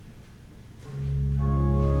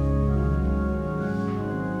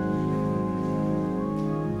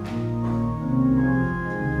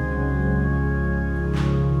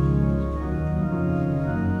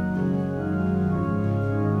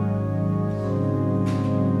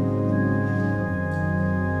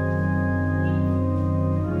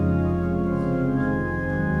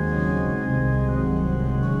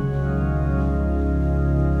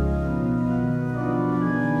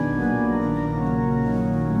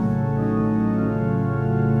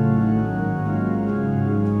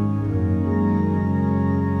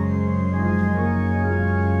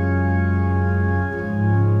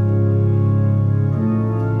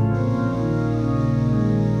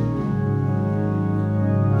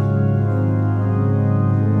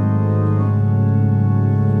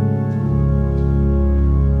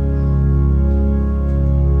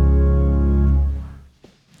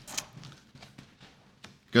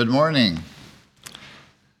Good morning.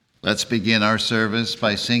 Let's begin our service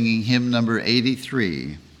by singing hymn number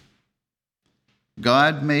 83.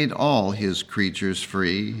 God made all his creatures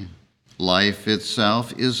free. Life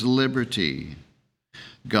itself is liberty.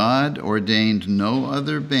 God ordained no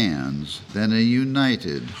other bands than a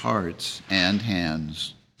united hearts and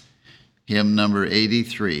hands. Hymn number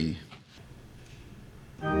 83.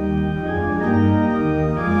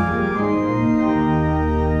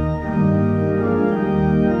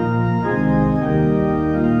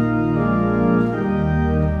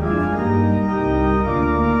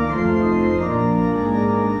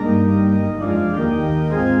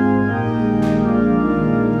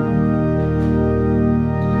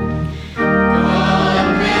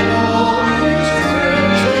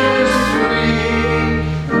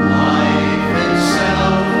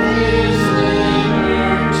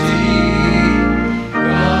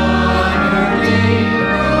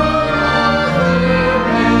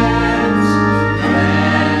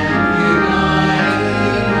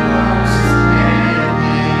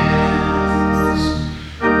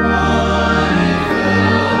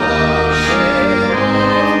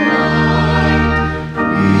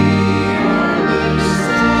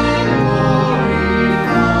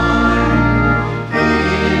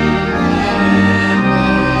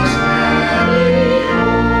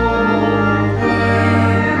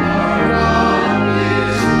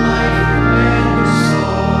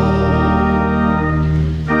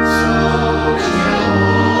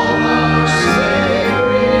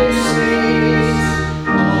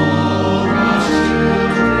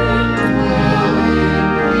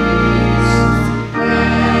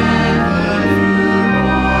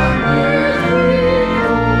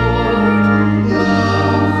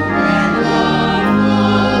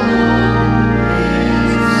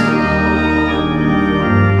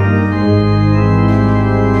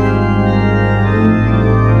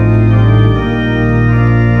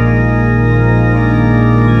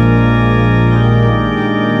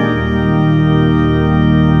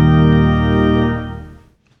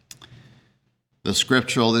 The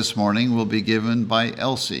scriptural this morning will be given by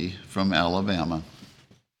Elsie from Alabama.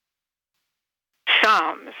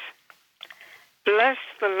 Psalms. Bless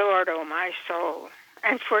the Lord, O my soul,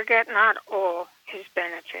 and forget not all his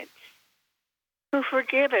benefits, who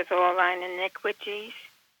forgiveth all thine iniquities,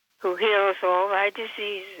 who heals all thy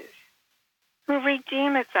diseases, who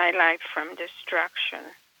redeemeth thy life from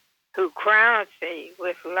destruction, who crowns thee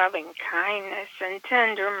with loving kindness and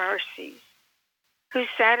tender mercies, who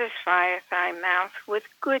satisfieth thy mouth with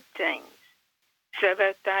good things, so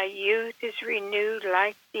that thy youth is renewed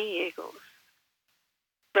like the eagles.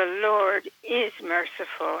 The Lord is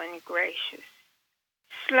merciful and gracious,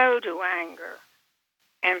 slow to anger,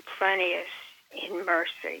 and plenteous in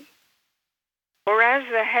mercy. For as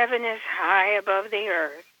the heaven is high above the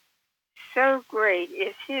earth, so great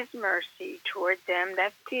is his mercy toward them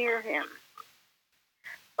that fear him.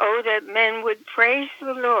 Oh, that men would praise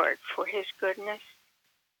the Lord for his goodness,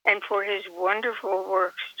 and for his wonderful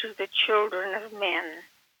works to the children of men.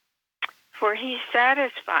 For he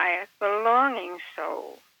satisfieth the longing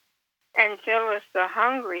soul, and filleth the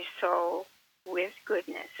hungry soul with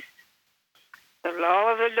goodness. The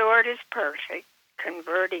law of the Lord is perfect,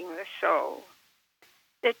 converting the soul.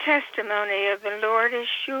 The testimony of the Lord is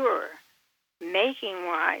sure, making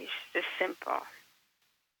wise the simple.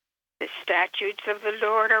 The statutes of the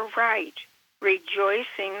Lord are right,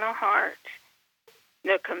 rejoicing the heart.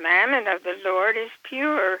 The commandment of the Lord is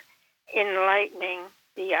pure, enlightening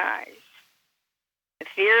the eyes. The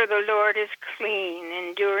fear of the Lord is clean,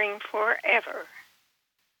 enduring forever.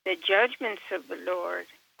 The judgments of the Lord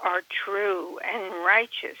are true and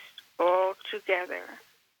righteous altogether.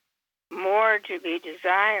 More to be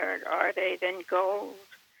desired are they than gold,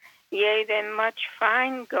 yea, than much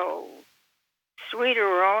fine gold,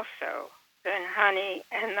 sweeter also than honey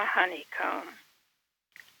and the honeycomb.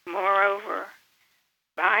 Moreover,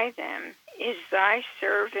 by them is thy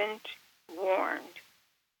servant warned,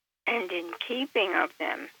 and in keeping of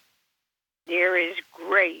them there is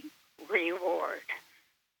great reward.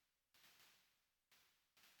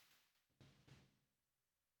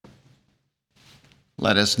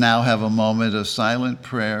 Let us now have a moment of silent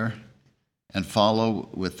prayer and follow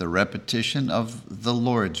with the repetition of the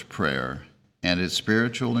Lord's Prayer and its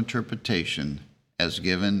spiritual interpretation as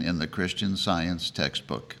given in the Christian Science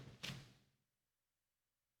textbook.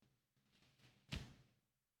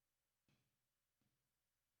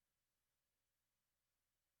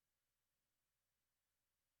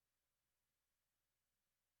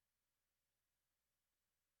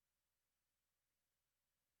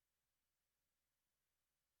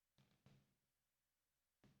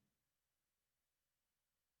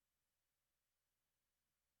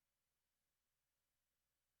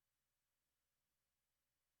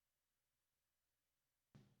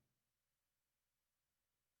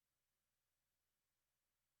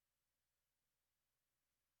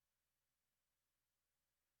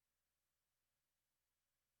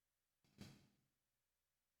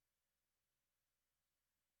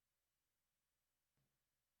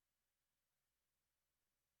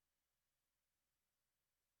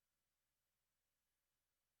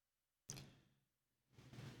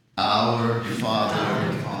 Our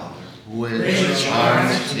Father, which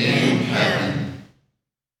art in heaven.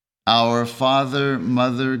 Our Father,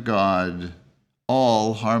 Mother God,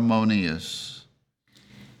 all harmonious.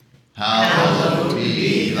 Hallowed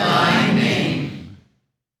be thy name.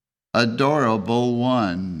 Adorable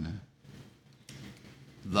One.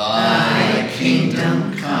 Thy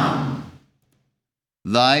kingdom come.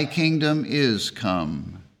 Thy kingdom is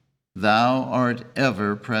come. Thou art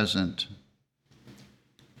ever present.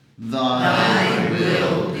 Thy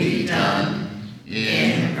will be done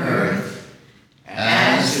in earth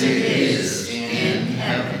as it is in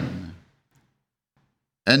heaven.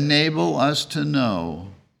 Enable us to know,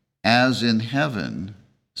 as in heaven,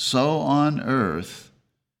 so on earth,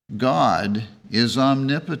 God is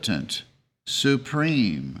omnipotent,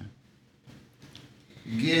 supreme.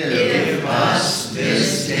 Give us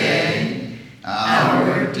this day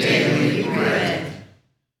our daily bread.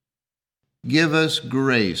 Give us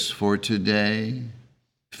grace for today.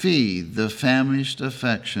 Feed the famished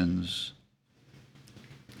affections.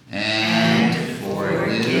 And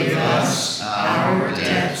forgive us our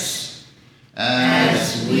debts,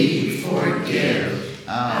 as we forgive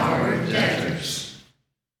our debtors.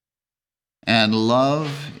 And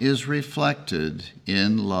love is reflected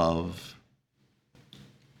in love.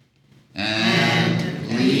 And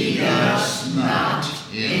lead us not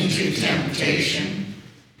into temptation,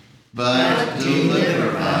 but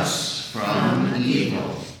deliver us from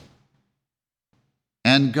evil.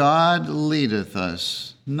 And God leadeth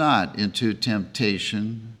us not into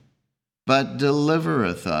temptation, but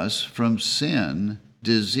delivereth us from sin,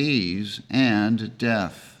 disease, and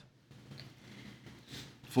death.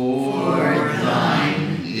 For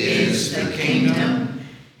thine is the kingdom,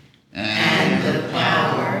 and the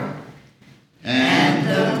power, and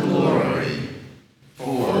the glory,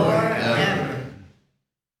 forever.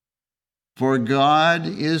 For God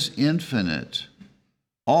is infinite,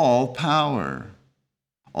 all power,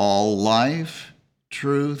 all life,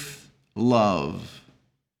 truth, love,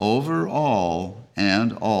 over all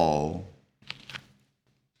and all.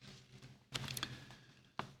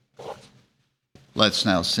 Let's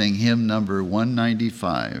now sing hymn number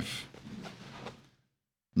 195.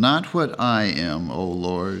 Not what I am, O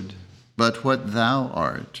Lord, but what thou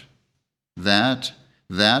art, that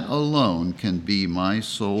alone can be my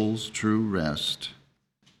soul's true rest.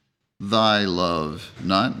 Thy love,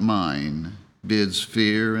 not mine, bids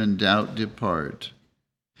fear and doubt depart,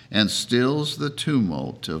 and stills the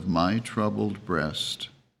tumult of my troubled breast.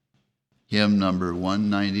 Hymn number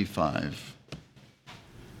 195.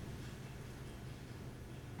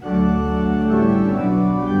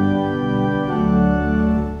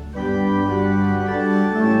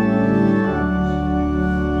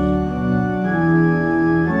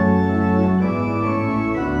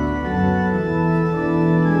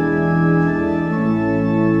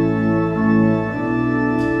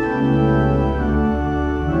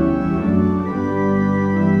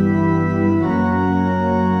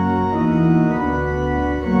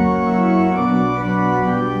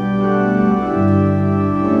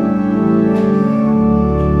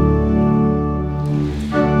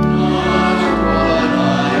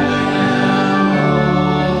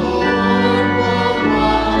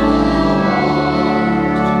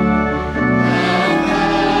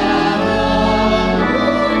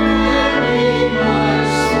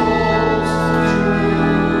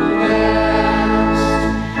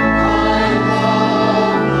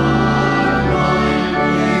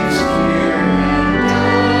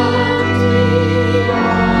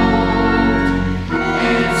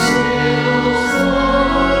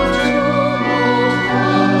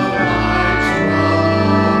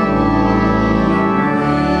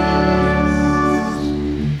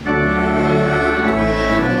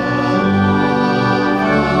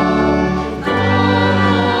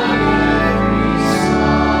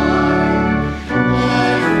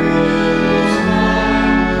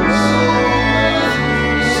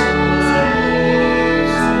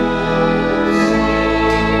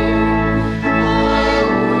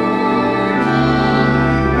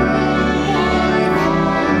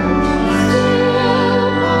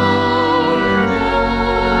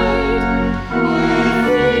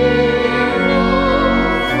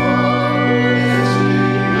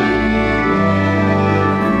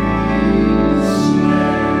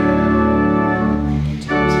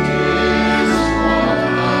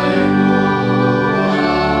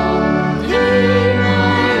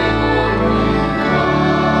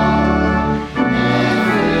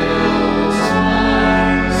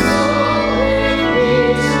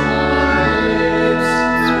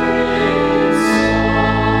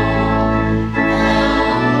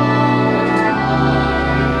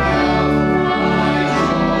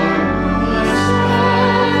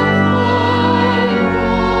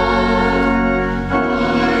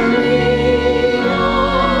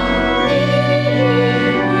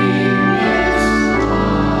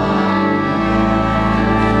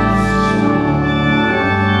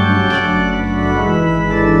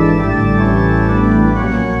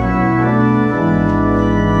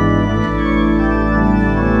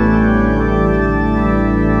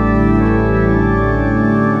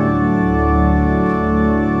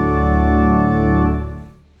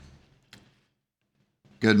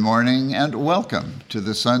 Good morning and welcome to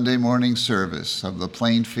the Sunday morning service of the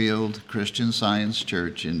Plainfield Christian Science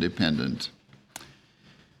Church Independent.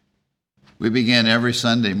 We begin every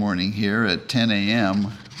Sunday morning here at 10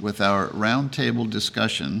 a.m. with our roundtable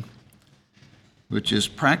discussion, which is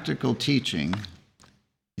practical teaching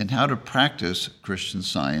in how to practice Christian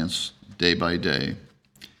Science day by day.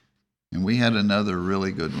 And we had another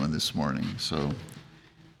really good one this morning, so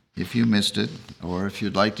if you missed it, or if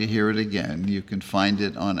you'd like to hear it again, you can find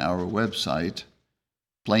it on our website,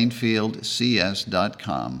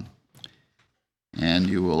 plainfieldcs.com. And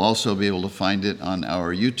you will also be able to find it on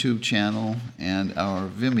our YouTube channel and our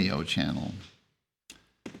Vimeo channel.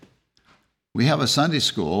 We have a Sunday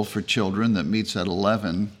school for children that meets at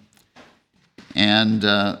 11, and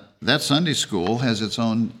that Sunday school has its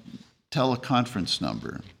own teleconference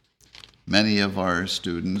number. Many of our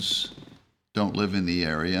students don't live in the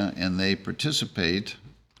area, and they participate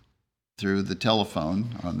through the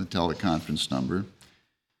telephone on the teleconference number.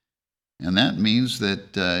 And that means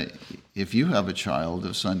that if you have a child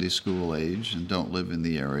of Sunday school age and don't live in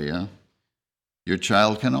the area, your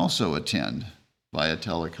child can also attend via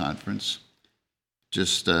teleconference.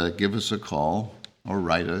 Just give us a call or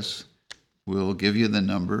write us. We'll give you the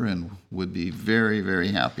number and would be very, very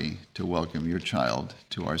happy to welcome your child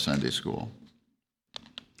to our Sunday school.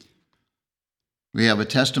 We have a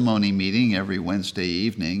testimony meeting every Wednesday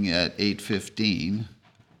evening at 8:15,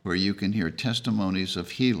 where you can hear testimonies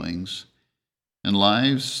of healings and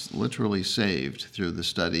lives literally saved through the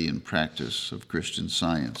study and practice of Christian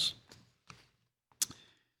Science.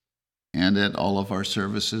 And at all of our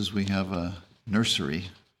services, we have a nursery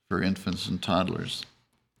for infants and toddlers.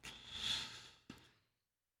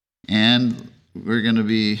 And we're going to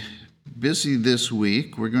be busy this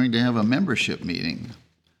week. We're going to have a membership meeting,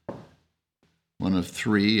 one of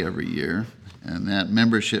 3 every year, and that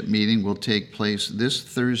membership meeting will take place this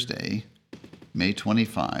Thursday, May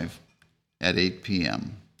 25, at 8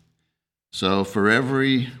 p.m. So for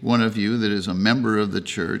every one of you that is a member of the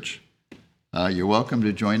church, you're welcome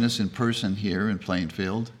to join us in person here in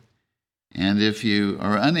Plainfield. And if you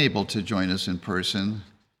are unable to join us in person,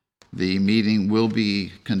 the meeting will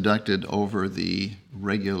be conducted over the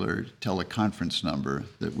regular teleconference number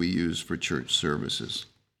that we use for church services.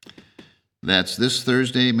 That's this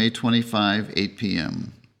Thursday, May 25, 8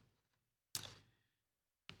 p.m.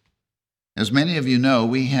 As many of you know,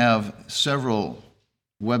 we have several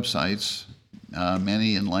websites,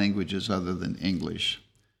 many in languages other than English.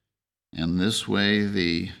 And this way,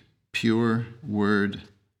 the pure word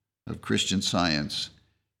of Christian Science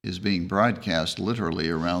is being broadcast literally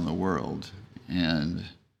around the world. And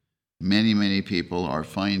many, many people are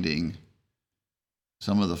finding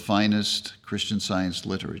some of the finest Christian Science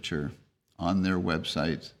literature on their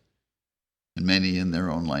website, and many in their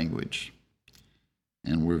own language.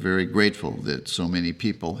 And we're very grateful that so many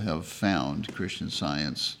people have found Christian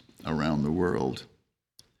Science around the world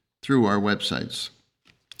through our websites.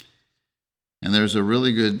 And there's a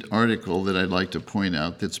really good article that I'd like to point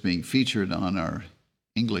out that's being featured on our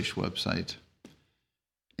English website,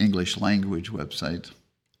 English language website.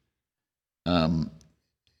 And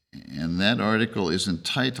that article is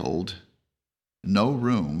entitled No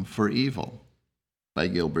Room for Evil by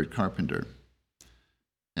Gilbert Carpenter.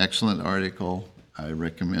 Excellent article. I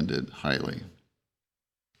recommend it highly.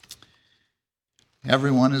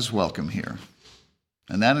 Everyone is welcome here,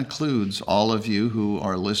 and that includes all of you who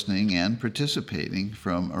are listening and participating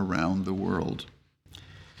from around the world.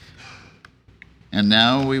 And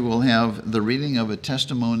now we will have the reading of a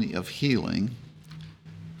testimony of healing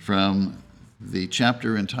from the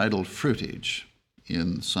chapter entitled Fruitage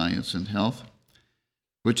in Science and Health,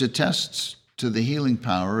 which attests to the healing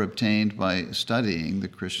power obtained by studying the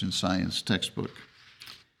Christian Science textbook.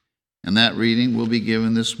 And that reading will be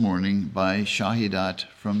given this morning by Shahidat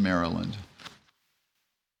from Maryland.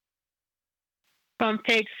 From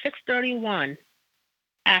page 631,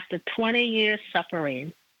 after 20 years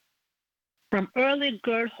suffering. From early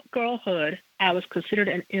girlhood, I was considered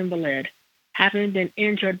an invalid, having been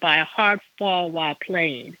injured by a hard fall while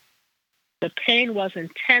playing. The pain was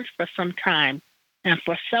intense for some time, and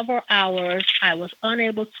for several hours I was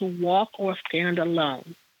unable to walk or stand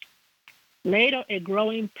alone. Later, a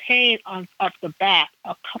growing pain up the back,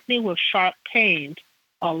 accompanied with sharp pains,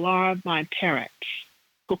 alarmed my parents,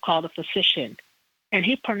 who called a physician, and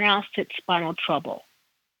he pronounced it spinal trouble.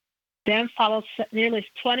 Then followed nearly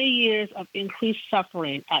 20 years of increased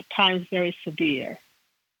suffering, at times very severe.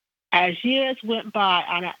 As years went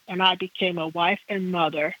by and I became a wife and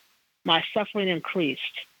mother, my suffering increased.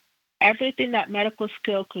 Everything that medical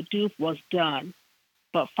skill could do was done.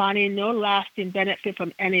 but finding no lasting benefit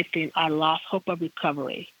from anything, I lost hope of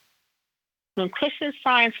recovery. When Christian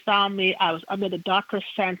Science found me, I was under the doctor's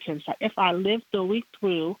sentence that if I lived the week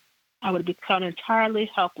through, I would become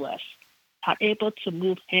entirely helpless, unable to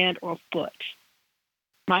move hand or foot.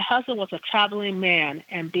 My husband was a traveling man,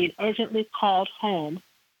 and being urgently called home,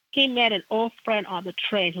 he met an old friend on the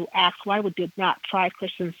train who asked why we did not try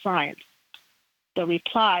Christian Science. The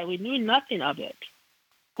reply, we knew nothing of it,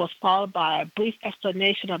 was followed by a brief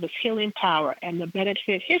explanation of its healing power and the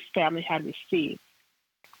benefit his family had received.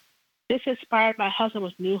 This inspired my husband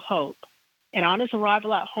with new hope, and on his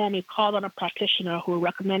arrival at home, he called on a practitioner who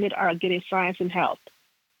recommended our getting Science and Health,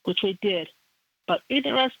 which we did. But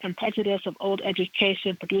ignorance and prejudice of old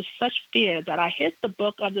education produced such fear that I hid the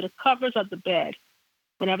book under the covers of the bed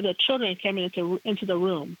whenever the children came into the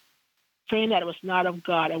room, fearing that it was not of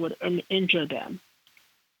God and would injure them.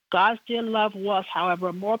 God's dear love was,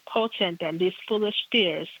 however, more potent than these foolish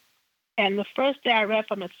fears, and the first day I read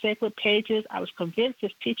from its sacred pages, I was convinced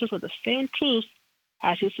its teachers were the same truths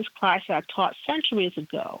as Jesus Christ had taught centuries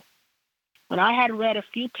ago. When I had read a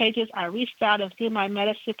few pages, I reached out and threw my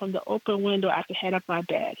medicine from the open window at the head of my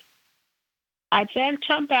bed. I then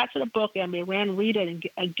turned back to the book and began reading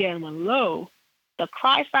again when, lo, the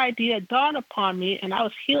Christ idea dawned upon me and I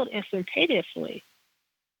was healed instantaneously.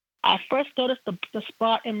 I first noticed the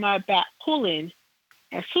spot in my back pulling,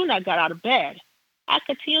 and soon I got out of bed. I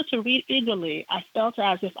continued to read eagerly. I felt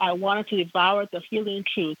as if I wanted to devour the healing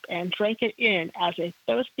truth and drank it in as a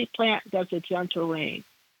thirsty plant does the gentle rain.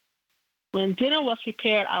 When dinner was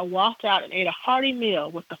prepared, I walked out and ate a hearty meal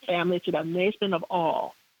with the family to the amazement of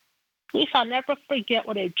all. We shall never forget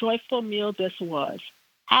what a joyful meal this was.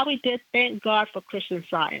 How we did thank God for Christian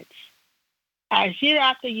Science. As year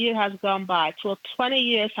after year has gone by, till 20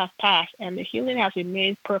 years have passed, and the healing has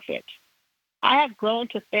remained perfect, I have grown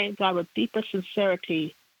to thank God with deeper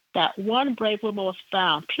sincerity that one brave woman was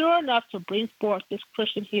found, pure enough to bring forth this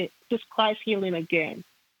Christ healing again,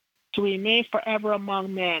 to remain forever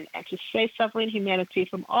among men, and to save suffering humanity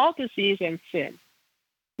from all disease and sin.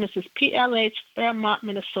 Mrs. P.L.H., Fairmont,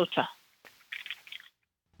 Minnesota.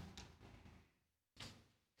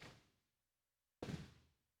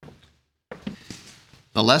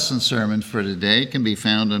 The lesson sermon for today can be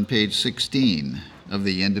found on page 16 of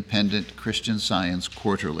the Independent Christian Science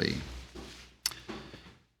Quarterly.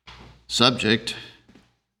 Subject,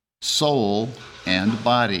 soul and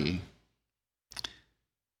body.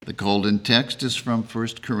 The golden text is from 1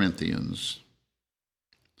 Corinthians.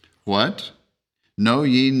 What? Know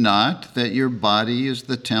ye not that your body is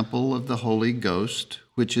the temple of the Holy Ghost,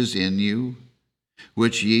 which is in you,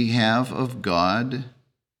 which ye have of God,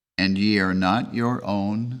 and ye are not your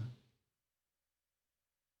own?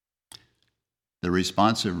 The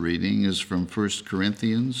responsive reading is from 1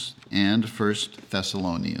 Corinthians and 1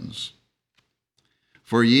 Thessalonians.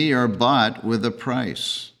 For ye are bought with a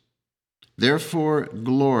price. Therefore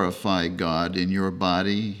glorify God in your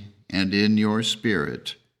body and in your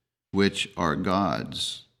spirit, which are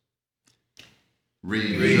God's.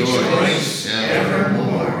 Rejoice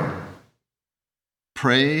evermore.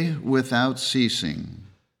 Pray without ceasing.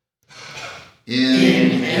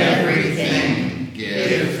 In everything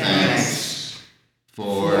give thanks,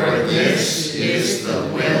 for this is the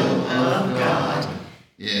will of God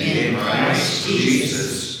in Christ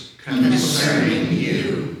Jesus concerning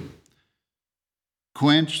you.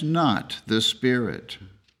 Quench not the Spirit.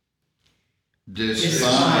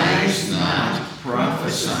 Despise not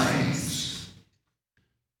prophesying.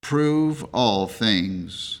 Prove all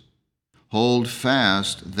things. Hold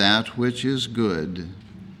fast that which is good.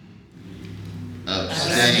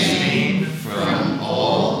 Abstain from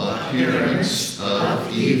all appearance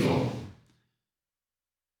of evil.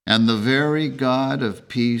 And the very God of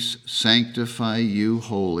peace sanctify you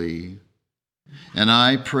wholly. And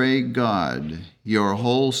I pray God, your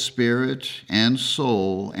whole spirit and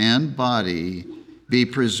soul and body be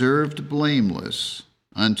preserved blameless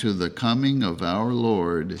unto the coming of our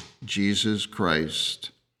Lord Jesus Christ.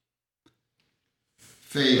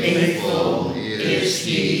 Faithful is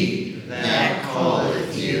he that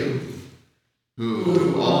calleth you,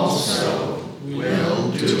 who also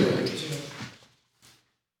will do it.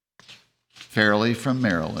 Fairley from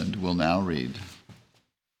Maryland will now read.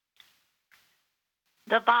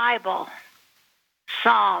 The Bible,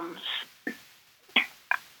 Psalms.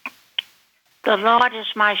 The Lord is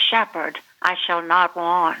my shepherd, I shall not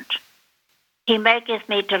want. He maketh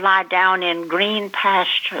me to lie down in green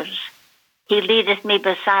pastures. He leadeth me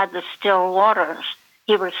beside the still waters.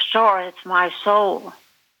 He restoreth my soul.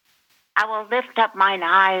 I will lift up mine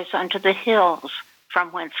eyes unto the hills,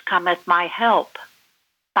 from whence cometh my help.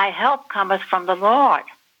 Thy help cometh from the Lord,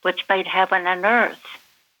 which made heaven and earth.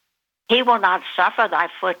 He will not suffer thy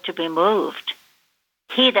foot to be moved.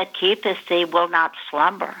 He that keepeth thee will not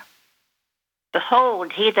slumber.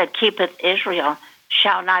 Behold, he that keepeth Israel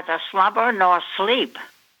shall neither slumber nor sleep.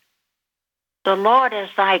 The Lord is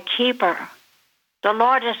thy keeper. The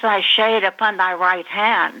Lord is thy shade upon thy right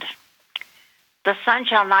hand. The sun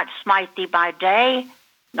shall not smite thee by day,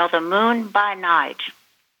 nor the moon by night.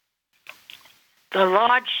 The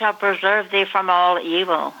Lord shall preserve thee from all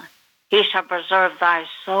evil. He shall preserve thy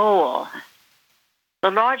soul.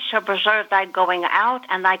 The Lord shall preserve thy going out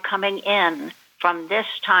and thy coming in from this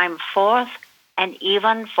time forth and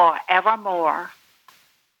even forevermore.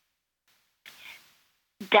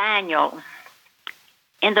 Daniel.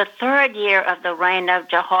 In the 3rd year of the reign of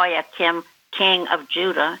Jehoiakim, king of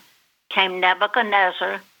Judah, came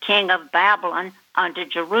Nebuchadnezzar, king of Babylon, unto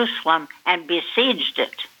Jerusalem, and besieged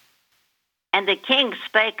it. And the king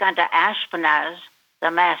spake unto Ashpenaz,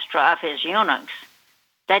 the master of his eunuchs,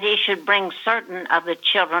 that he should bring certain of the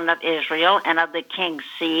children of Israel, and of the king's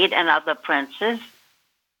seed, and of the princes,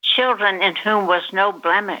 children in whom was no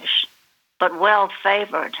blemish, but well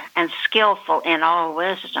favored, and skillful in all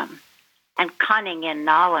wisdom, and cunning in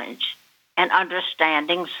knowledge, and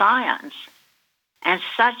understanding science, and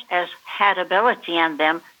such as had ability in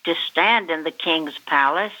them to stand in the king's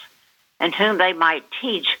palace, and whom they might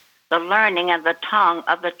teach the learning and the tongue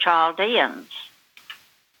of the Chaldeans.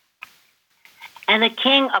 And the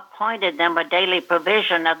king appointed them a daily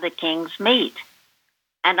provision of the king's meat,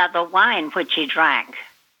 and of the wine which he drank,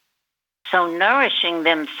 so nourishing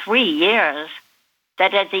them 3 years,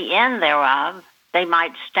 that at the end thereof they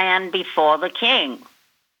might stand before the king.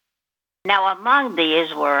 Now among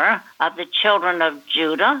these were of the children of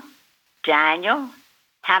Judah, Daniel,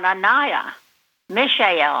 Hananiah,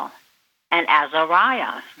 Mishael, and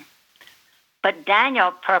Azariah. But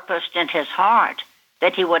Daniel purposed in his heart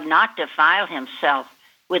that he would not defile himself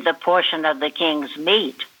with the portion of the king's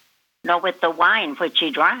meat, nor with the wine which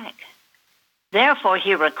he drank. Therefore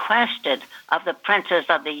he requested of the princes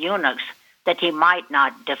of the eunuchs that he might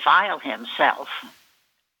not defile himself.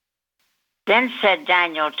 Then said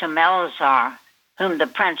Daniel to Melzar, whom the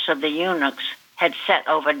prince of the eunuchs had set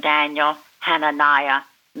over Daniel, Hananiah,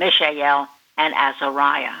 Mishael, and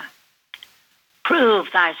Azariah, prove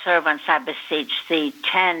thy servants, I beseech thee,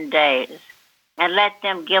 10 days, and let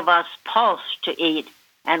them give us pulse to eat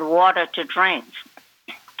and water to drink.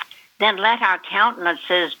 Then let our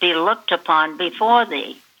countenances be looked upon before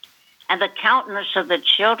thee, and the countenance of the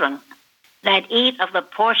children that eat of the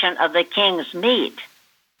portion of the king's meat,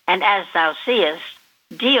 and as thou seest,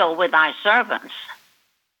 deal with thy servants.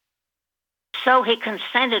 So he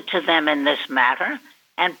consented to them in this matter,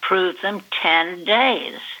 and proved them 10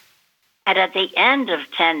 days. And at the end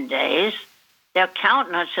of 10 days, their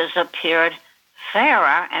countenances appeared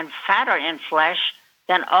fairer and fatter in flesh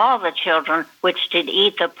than all the children which did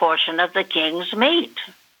eat the portion of the king's meat.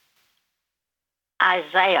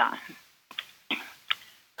 Isaiah.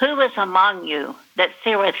 Who is among you that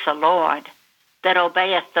feareth the Lord, that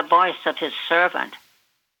obeyeth the voice of his servant,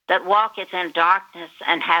 that walketh in darkness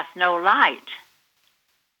and hath no light?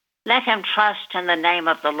 Let him trust in the name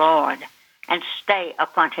of the Lord, and stay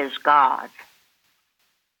upon his God.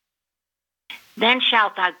 Then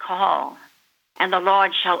shalt thou call, and the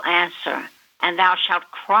Lord shall answer, and thou shalt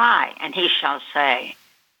cry, and he shall say,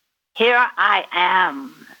 Here I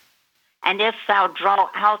am. And if thou draw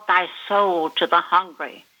out thy soul to the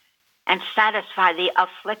hungry, and satisfy the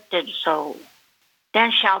afflicted soul,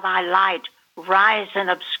 then shall thy light rise in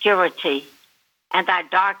obscurity, and thy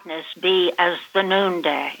darkness be as the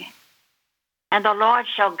noonday. And the Lord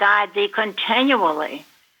shall guide thee continually,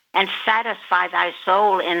 and satisfy thy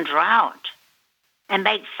soul in drought, and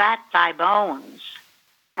make fat thy bones.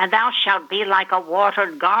 And thou shalt be like a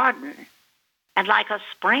watered garden, and like a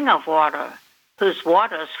spring of water, whose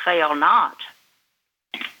waters fail not.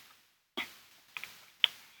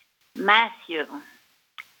 Matthew.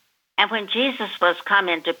 And when Jesus was come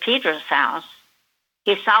into Peter's house,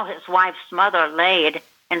 he saw his wife's mother laid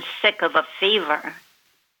and sick of a fever.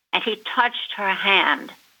 And he touched her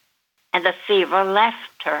hand, and the fever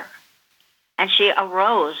left her. And she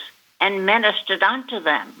arose and ministered unto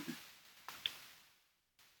them.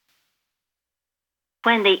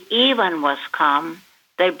 When the even was come,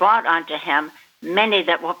 they brought unto him many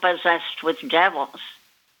that were possessed with devils.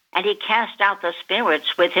 And he cast out the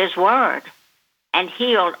spirits with his word, and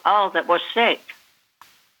healed all that were sick.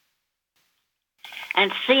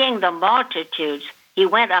 And seeing the multitudes, he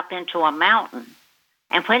went up into a mountain.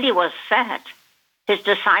 And when he was set, his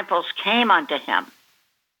disciples came unto him.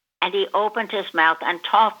 And he opened his mouth and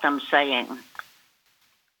taught them, saying,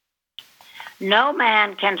 No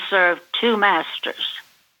man can serve two masters,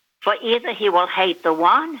 for either he will hate the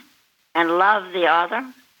one and love the other,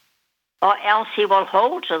 or else he will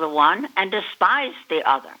hold to the one and despise the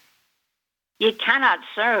other. You cannot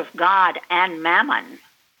serve God and mammon.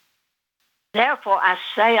 Therefore I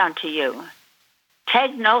say unto you,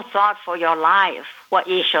 take no thought for your life, what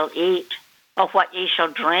ye shall eat, or what ye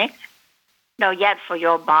shall drink, nor yet for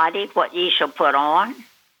your body, what ye shall put on.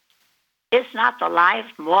 Is not the life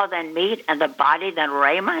more than meat, and the body than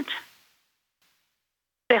raiment?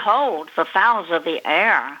 Behold, the fowls of the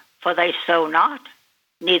air, for they sow not,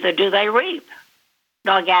 neither do they reap,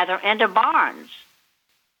 nor gather into barns.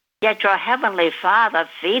 Yet your heavenly Father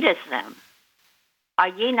feedeth them. Are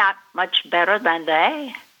ye not much better than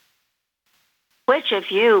they? Which of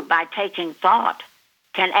you, by taking thought,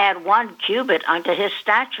 can add 1 cubit unto his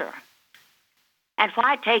stature? And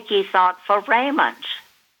why take ye thought for raiment?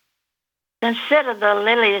 Consider the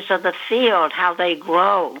lilies of the field, how they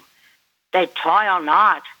grow. They toil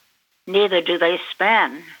not, neither do they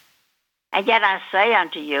spin. And yet I say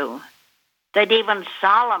unto you, that even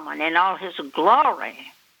Solomon in all his glory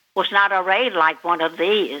was not arrayed like one of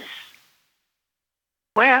these.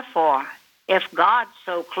 Wherefore, if God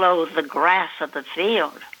so clothe the grass of the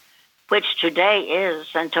field, which today is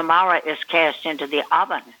and tomorrow is cast into the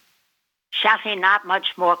oven, shall he not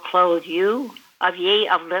much more clothe you, of ye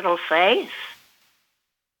of little faith?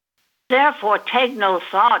 Therefore take no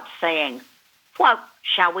thought, saying, what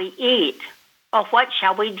shall we eat? Or what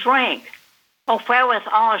shall we drink? Or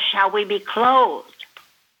wherewithal shall we be clothed?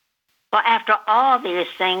 For after all these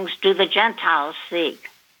things do the Gentiles seek.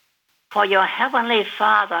 For your heavenly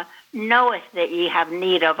Father knoweth that ye have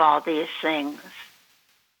need of all these things.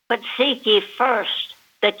 But seek ye first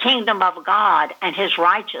the kingdom of God and his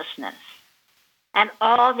righteousness, and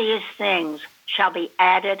all these things shall be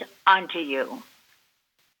added unto you.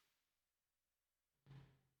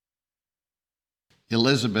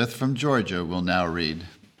 Elizabeth from Georgia will now read.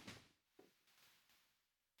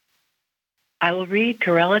 I will read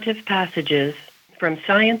correlative passages from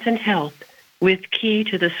Science and Health with Key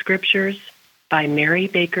to the Scriptures by Mary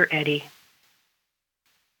Baker Eddy.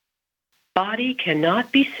 Body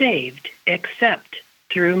cannot be saved except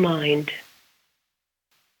through mind.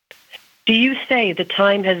 Do you say the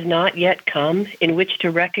time has not yet come in which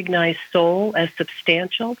to recognize soul as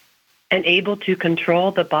substantial and able to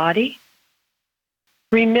control the body?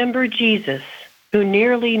 Remember Jesus, who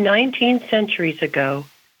nearly 19 centuries ago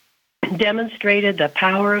demonstrated the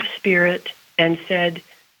power of spirit and said,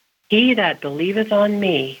 he that believeth on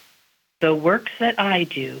me, the works that I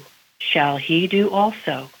do, shall he do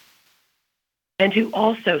also. And who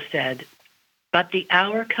also said, but the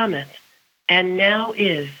hour cometh, and now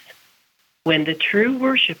is, when the true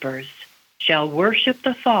worshipers shall worship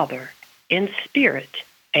the Father in spirit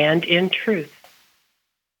and in truth.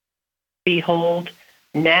 Behold,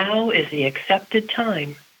 now is the accepted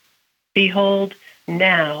time. Behold,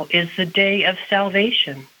 now is the day of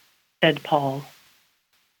salvation, said Paul.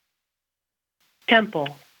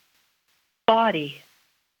 Temple, body,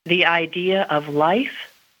 the idea of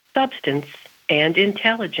life, substance, and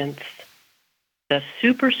intelligence, the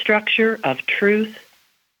superstructure of truth,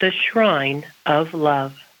 the shrine of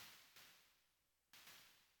love.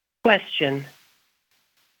 Question: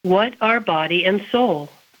 what are body and soul?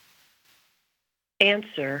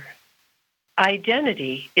 Answer: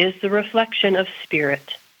 identity is the reflection of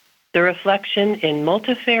spirit, the reflection in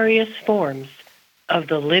multifarious forms of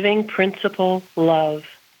the living principle, love.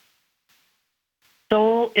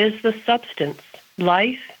 Soul is the substance,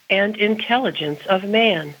 life, and intelligence of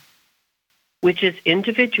man, which is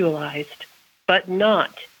individualized, but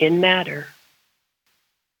not in matter.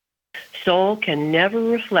 Soul can never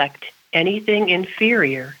reflect anything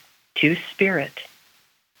inferior to spirit.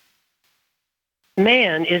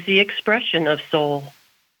 Man is the expression of soul.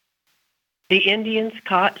 The Indians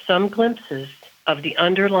caught some glimpses of the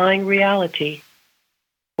underlying reality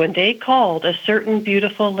when they called a certain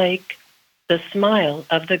beautiful lake the smile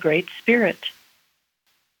of the Great Spirit.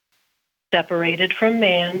 Separated from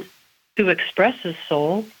man, who expresses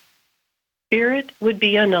soul, spirit would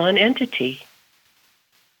be a non-entity.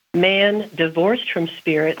 Man, divorced from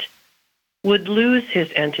spirit, would lose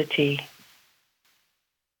his entity.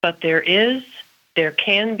 But there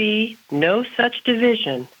can be no such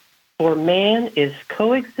division, for man is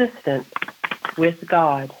coexistent with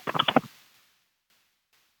God.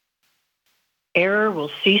 Error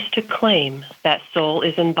will cease to claim that soul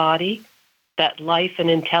is in body, that life and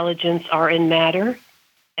intelligence are in matter,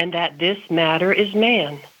 and that this matter is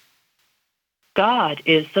man. God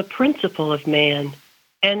is the principle of man,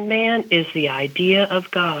 and man is the idea of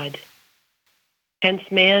God.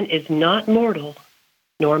 Hence man is not mortal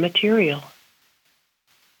nor material.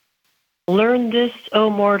 Learn this, O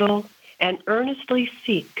mortal, and earnestly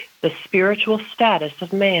seek the spiritual status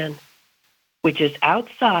of man, which is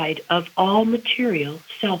outside of all material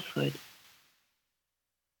selfhood.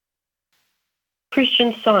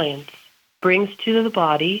 Christian Science brings to the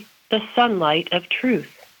body the sunlight of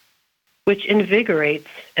truth, which invigorates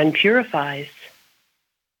and purifies.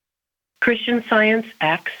 Christian Science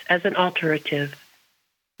acts as an alterative,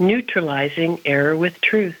 neutralizing error with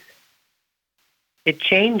truth. It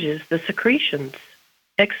changes the secretions,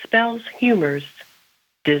 expels humors,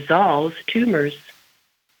 dissolves tumors,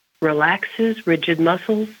 relaxes rigid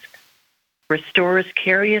muscles, restores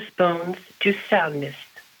carious bones to soundness.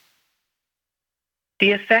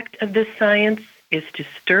 The effect of this science is to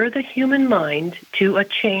stir the human mind to a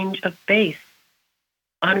change of base,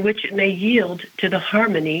 on which it may yield to the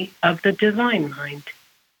harmony of the divine mind.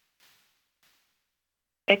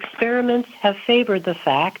 Experiments have favored the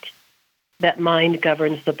fact that mind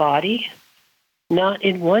governs the body, not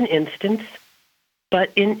in one instance,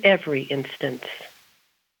 but in every instance.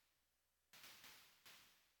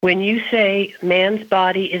 When you say man's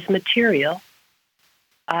body is material,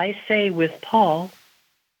 I say with Paul,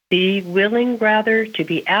 be willing rather to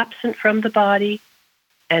be absent from the body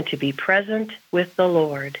and to be present with the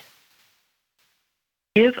Lord.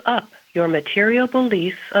 Give up your material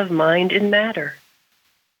belief of mind in matter,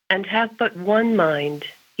 and have but one mind,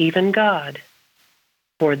 even God,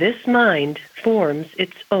 for this mind forms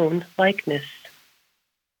its own likeness.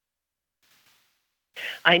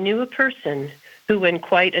 I knew a person who, when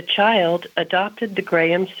quite a child, adopted the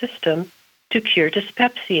Graham system to cure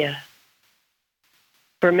dyspepsia.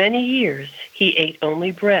 For many years, he ate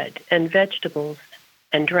only bread and vegetables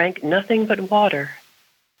and drank nothing but water.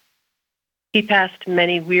 He passed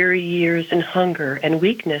many weary years in hunger and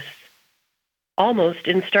weakness, almost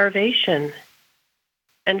in starvation,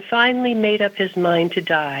 and finally made up his mind to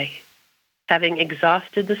die, having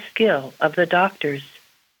exhausted the skill of the doctors,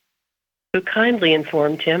 who kindly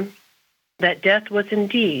informed him that death was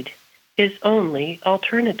indeed his only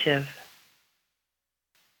alternative.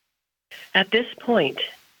 At this point,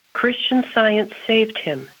 Christian Science saved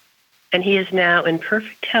him, and he is now in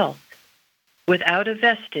perfect health, without a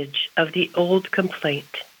vestige of the old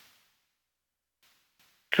complaint.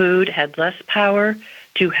 Food had less power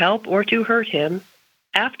to help or to hurt him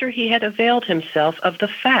after he had availed himself of the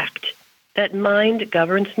fact that mind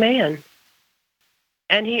governs man.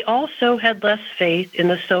 And he also had less faith in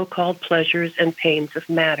the so-called pleasures and pains of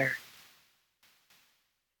matter.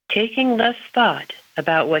 Taking less thought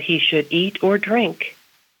about what he should eat or drink,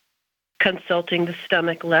 consulting the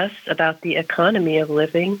stomach less about the economy of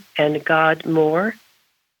living and God more,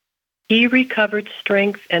 he recovered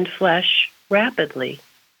strength and flesh rapidly.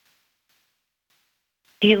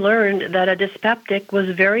 He learned that a dyspeptic was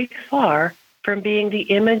very far from being the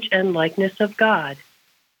image and likeness of God,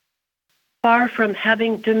 far from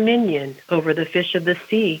having dominion over the fish of the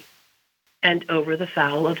sea, and over the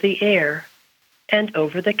fowl of the air, and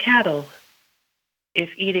over the cattle,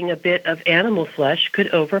 if eating a bit of animal flesh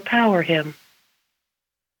could overpower him.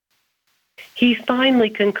 He finally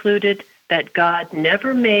concluded that God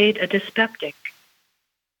never made a dyspeptic,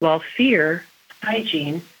 while fear,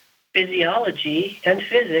 hygiene, physiology, and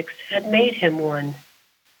physics had made him one,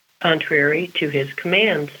 contrary to his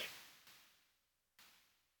commands.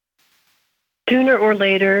 Sooner or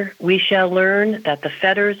later, we shall learn that the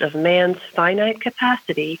fetters of man's finite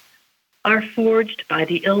capacity are forged by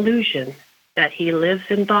the illusion that he lives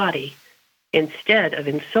in body instead of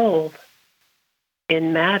in soul,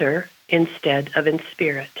 in matter instead of in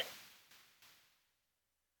spirit.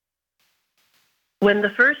 When the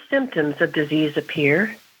first symptoms of disease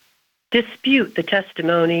appear, dispute the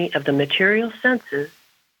testimony of the material senses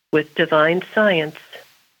with divine science.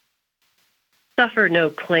 Suffer no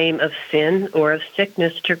claim of sin or of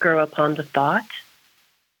sickness to grow upon the thought.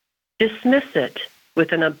 Dismiss it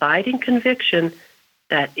with an abiding conviction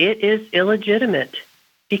that it is illegitimate,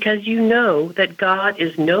 because you know that God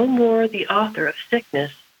is no more the author of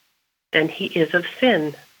sickness than he is of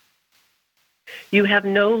sin. You have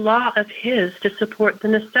no law of his to support the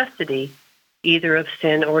necessity either of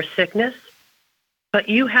sin or sickness, but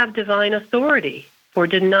you have divine authority for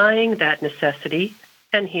denying that necessity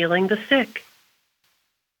and healing the sick.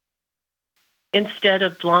 Instead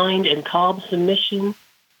of blind and calm submission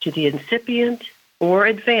to the incipient or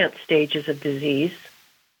advanced stages of disease,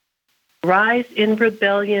 rise in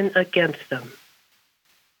rebellion against them.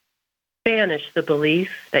 Banish the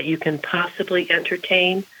belief that you can possibly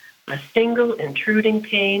entertain a single intruding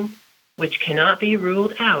pain which cannot be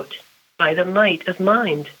ruled out by the might of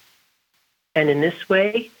mind. and in this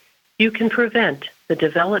way, you can prevent the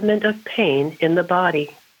development of pain in the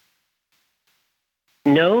body.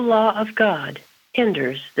 No law of God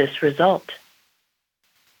hinders this result.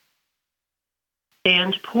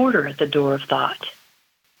 Stand porter at the door of thought,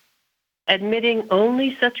 admitting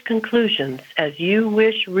only such conclusions as you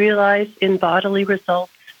wish realized in bodily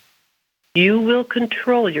results. You will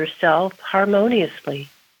control yourself harmoniously.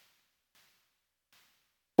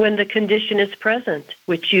 When the condition is present,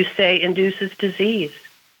 which you say induces disease,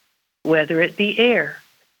 whether it be air,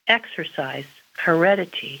 exercise,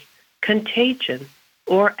 heredity, contagion,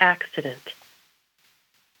 or accident,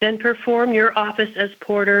 then perform your office as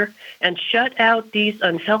porter and shut out these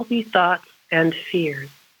unhealthy thoughts and fears.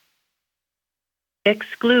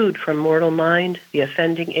 Exclude from mortal mind the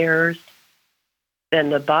offending errors, then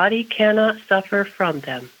the body cannot suffer from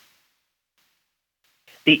them.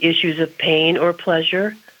 The issues of pain or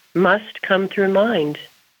pleasure must come through mind,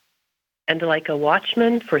 and like a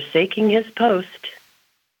watchman forsaking his post,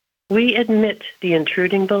 we admit the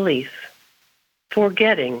intruding belief,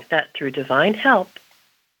 forgetting that through divine help,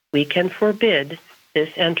 we can forbid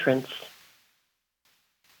this entrance.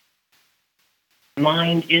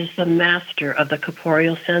 Mind is the master of the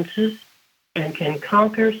corporeal senses and can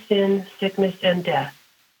conquer sin, sickness, and death.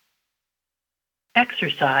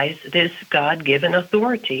 Exercise this God-given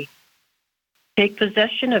authority. Take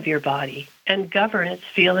possession of your body and govern its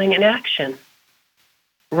feeling and action.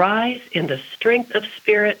 Rise in the strength of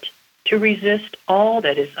spirit to resist all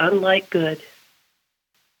that is unlike good.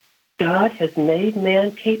 God has made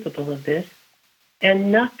man capable of this,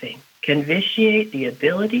 and nothing can vitiate the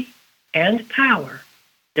ability and power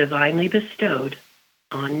divinely bestowed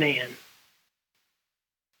on man.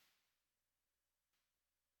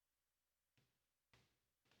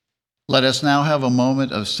 Let us now have a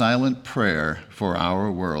moment of silent prayer for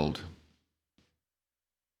our world.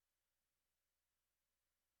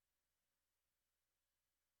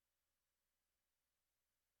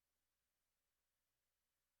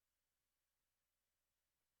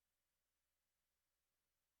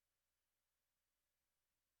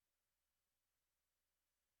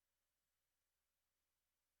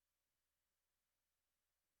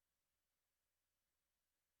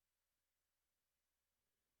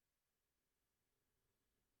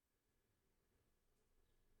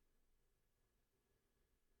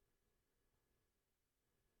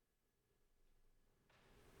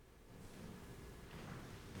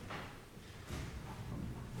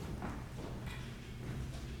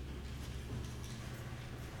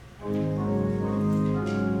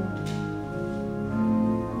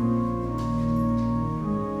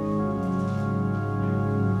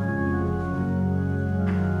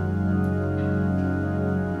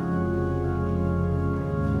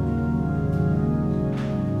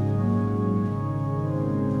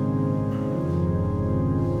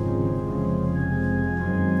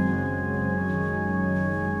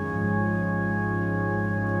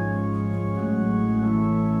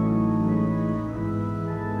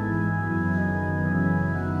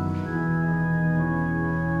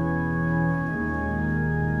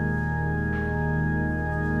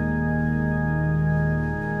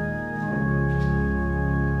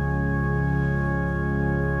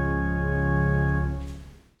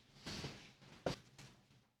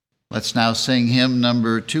 Let's now sing hymn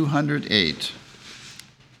number 208.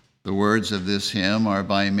 The words of this hymn are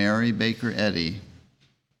by Mary Baker Eddy.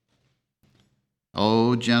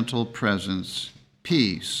 O gentle presence,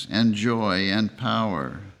 peace and joy and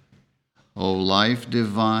power, O life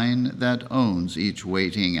divine that owns each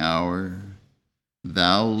waiting hour,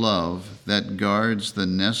 thou love that guards the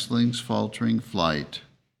nestling's faltering flight,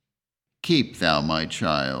 keep thou my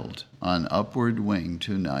child on upward wing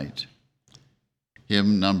tonight.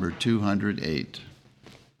 Hymn number 208.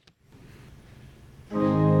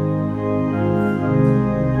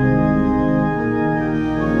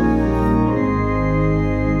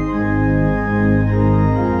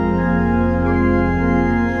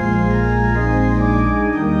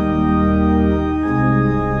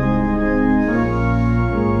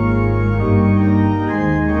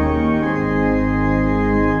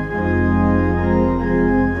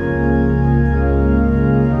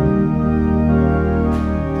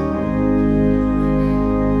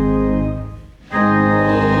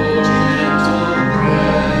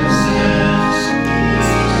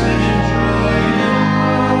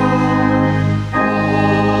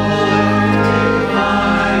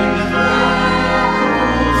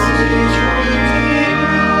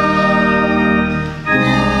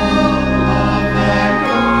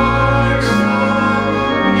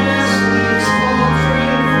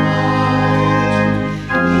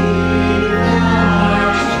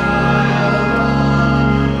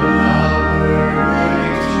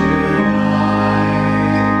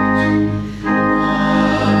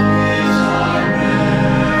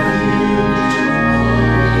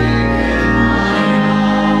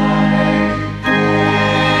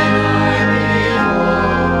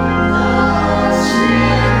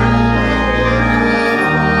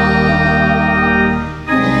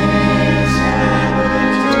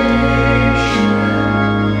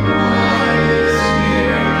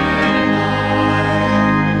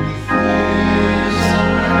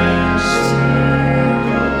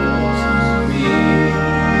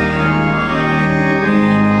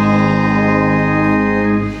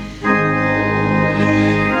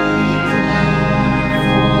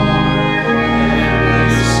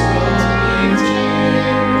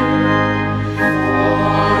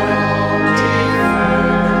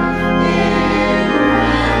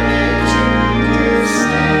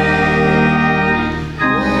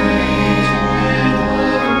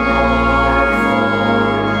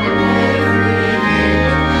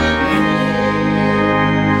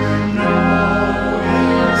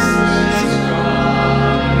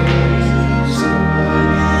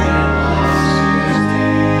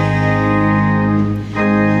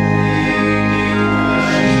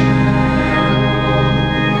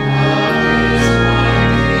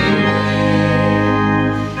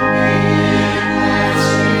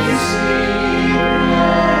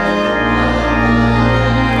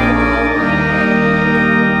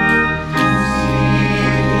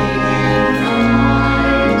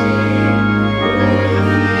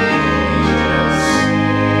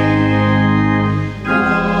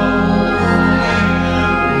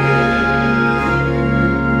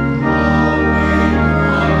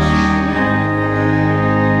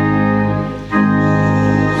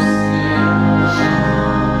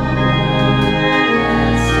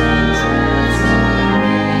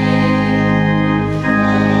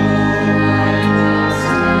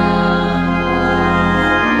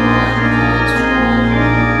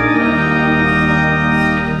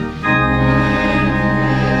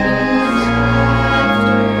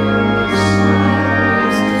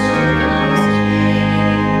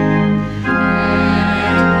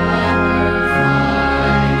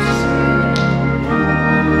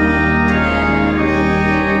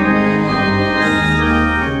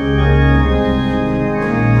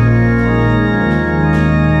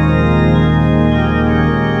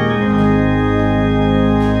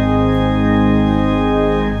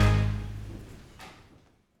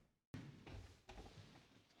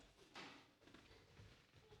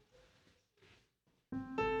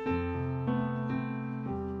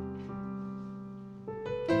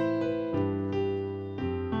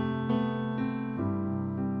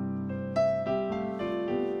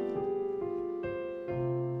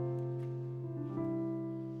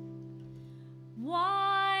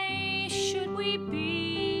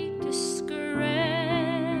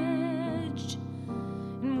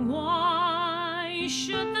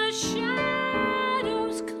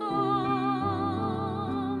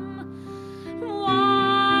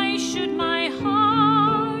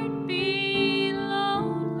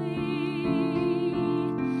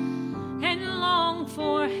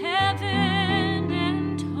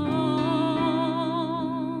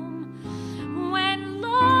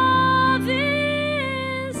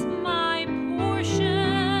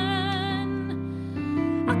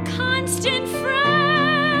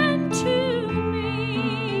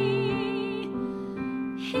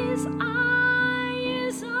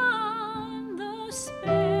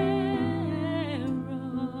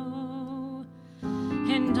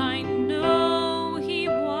 and I know He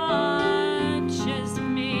watches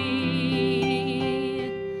me.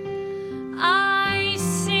 I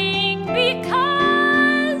sing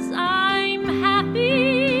because I'm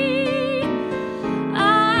happy.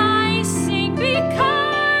 I sing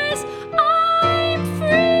because I'm free.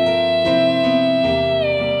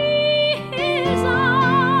 His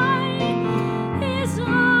eye is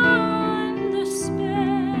on the sparrow,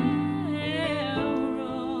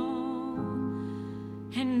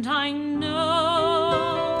 and I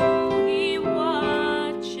know He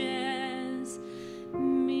watches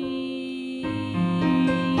me.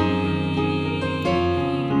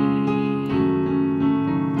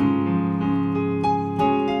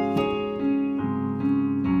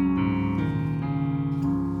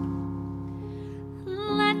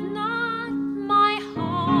 Let not my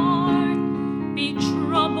heart be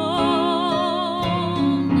troubled.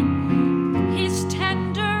 His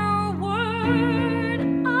tender word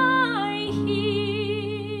I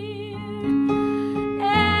hear,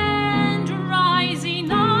 and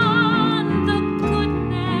rising on the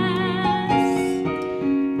goodness,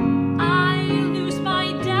 I lose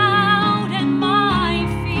my doubt and my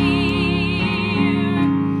fear.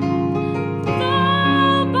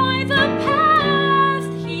 Though by the path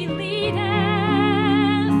He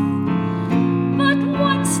leadeth, but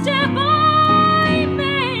one step I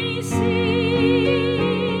may see.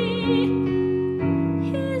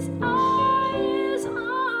 His eye is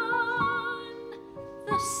on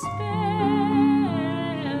the sparrow,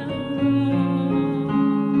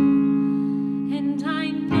 and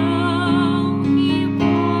I know He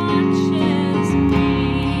watches me.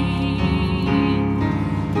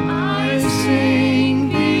 I sing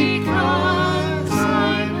because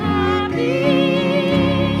I'm happy.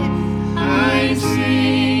 I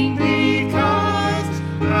sing because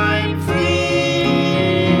I'm free.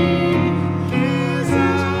 His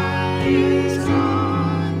eye is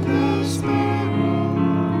on the sparrow,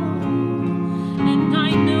 and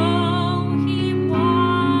I know He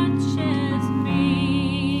watches me.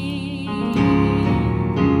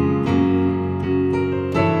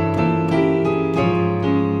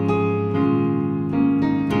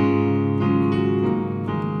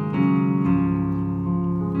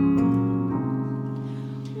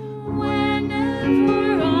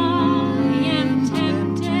 Whenever I am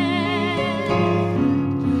tempted,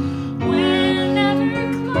 whenever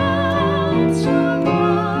clouds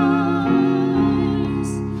arise,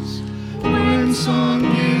 when song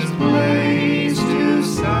gives place to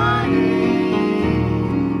sighing,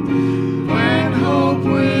 when hope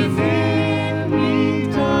within me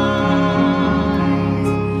dies,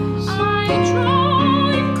 I draw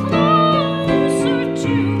Him closer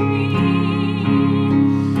to me.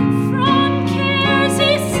 From cares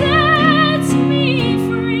He sets me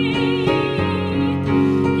free.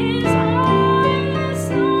 His eye is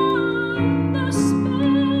on the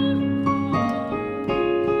sparrow,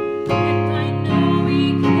 and I know He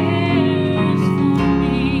cares for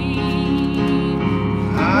me.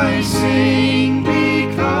 I sing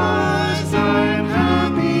because I'm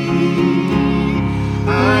happy. I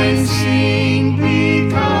sing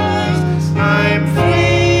because I'm free.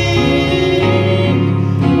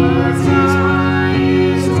 His eye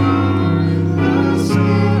is on the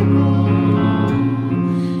sparrow,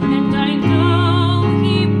 and I know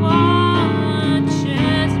He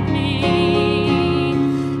watches me.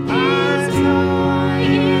 His eye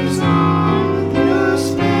is on the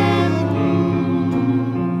sparrow,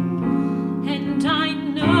 and I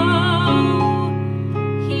know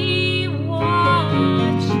He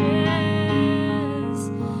watches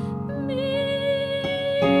me.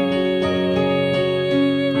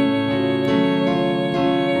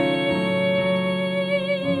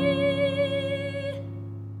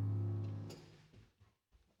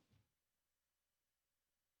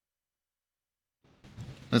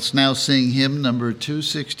 Let's now sing hymn number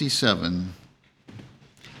 267.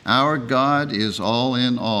 Our God is all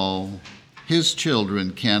in all. His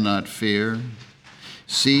children cannot fear.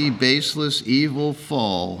 See baseless evil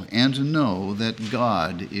fall and know that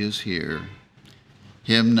God is here.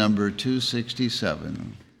 Hymn number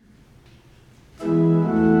 267.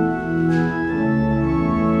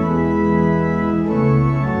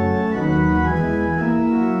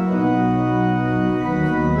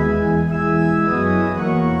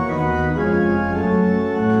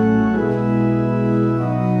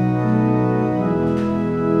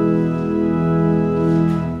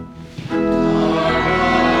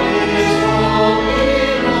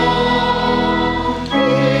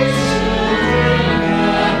 His children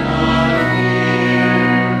cannot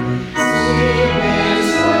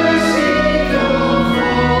fear.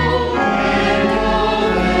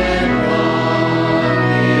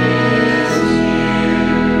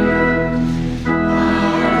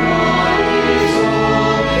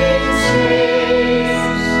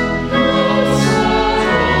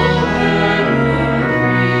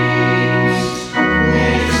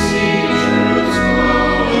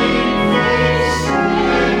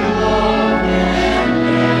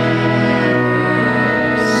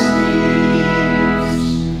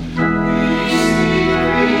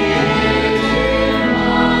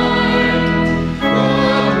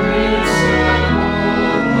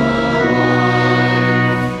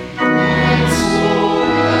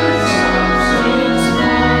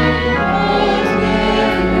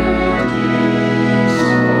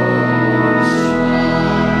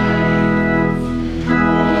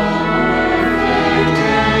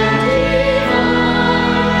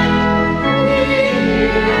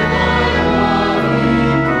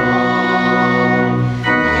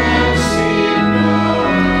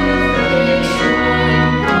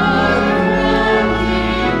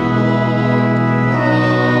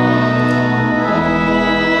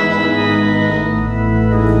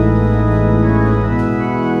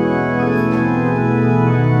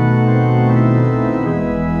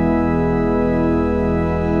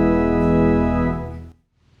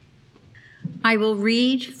 I will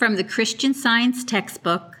read from the Christian Science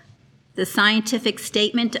textbook, the Scientific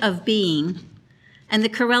Statement of Being, and the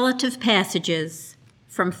correlative passages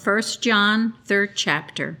from 1 John, 3rd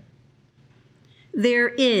chapter. There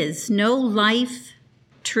is no life,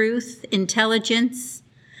 truth, intelligence,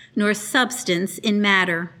 nor substance in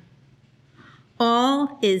matter.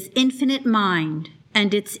 All is infinite mind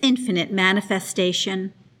and its infinite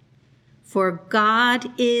manifestation, for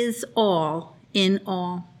God is all in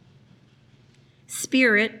all.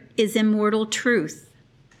 Spirit is immortal truth.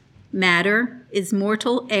 Matter is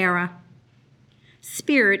mortal error.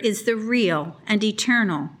 Spirit is the real and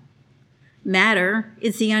eternal. Matter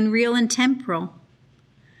is the unreal and temporal.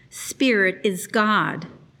 Spirit is God,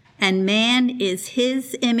 and man is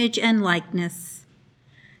his image and likeness.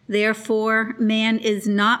 Therefore, man is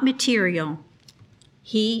not material.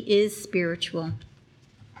 He is spiritual.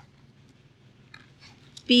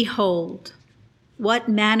 Behold, what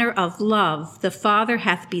manner of love the Father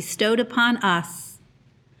hath bestowed upon us,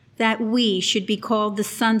 that we should be called the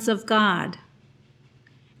sons of God.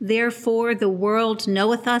 Therefore the world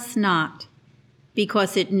knoweth us not,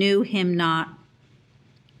 because it knew him not.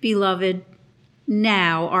 Beloved,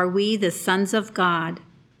 now are we the sons of God,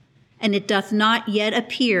 and it doth not yet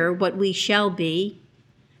appear what we shall be,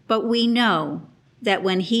 but we know that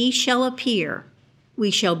when he shall appear,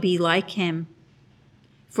 we shall be like him.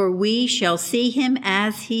 For we shall see him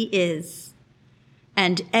as he is.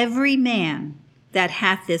 And every man that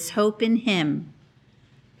hath this hope in him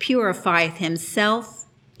purifieth himself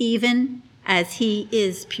even as he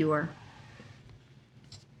is pure.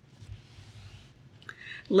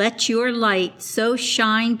 Let your light so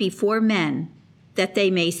shine before men that they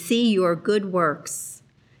may see your good works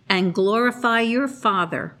and glorify your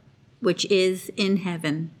Father which is in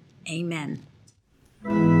heaven. Amen.